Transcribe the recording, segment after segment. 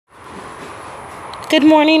Good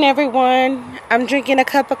morning, everyone. I'm drinking a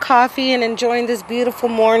cup of coffee and enjoying this beautiful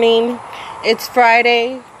morning. It's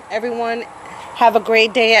Friday. Everyone have a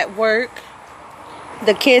great day at work.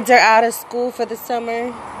 The kids are out of school for the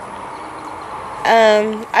summer.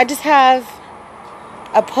 I just have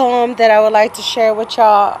a poem that I would like to share with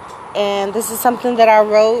y'all. And this is something that I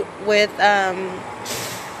wrote with,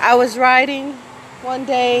 I was riding one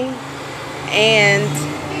day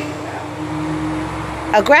and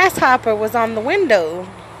a grasshopper was on the window.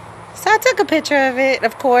 So I took a picture of it,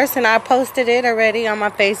 of course, and I posted it already on my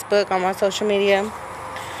Facebook, on my social media.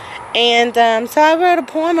 And so I wrote a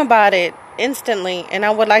poem about it instantly, and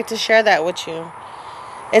I would like to share that with you.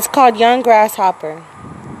 It's called Younggrasshopper.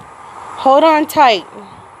 Hold on tight,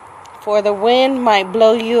 for the wind might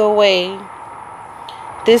blow you away.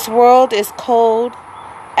 This world is cold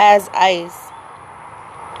as ice.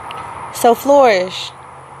 So flourish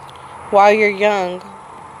while you're young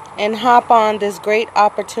and hop on this great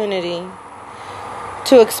opportunity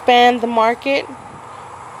to expand the market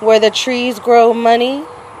where the trees grow money.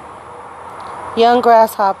 Young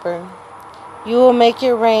grasshopper, you will make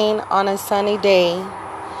it rain on a sunny day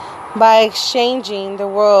by exchanging the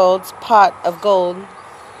world's pot of gold.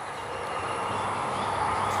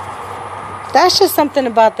 That's just something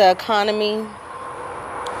about the economy.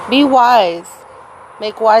 Be wise.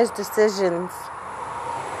 Make wise decisions.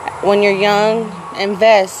 When you're young,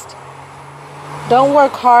 invest. Don't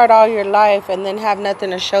work hard all your life and then have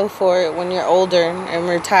nothing to show for it when you're older and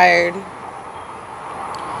retired.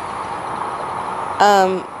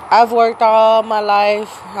 I've worked all my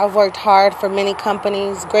life. I've worked hard for many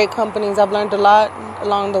companies, great companies. I've learned a lot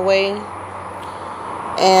along the way.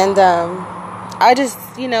 And I just,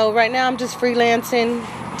 right now I'm just freelancing,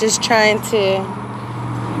 just trying to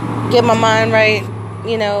get my mind right,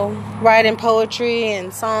 writing poetry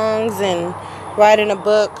and songs and writing a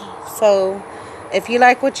book. So if you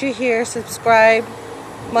like what you hear, subscribe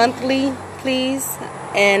monthly, please,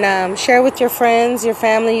 and share with your friends, your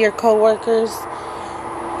family, your coworkers.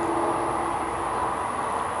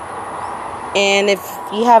 And if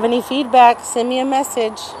you have any feedback, send me a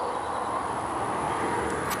message.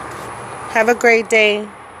 Have a great day.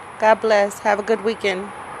 God bless. Have a good weekend.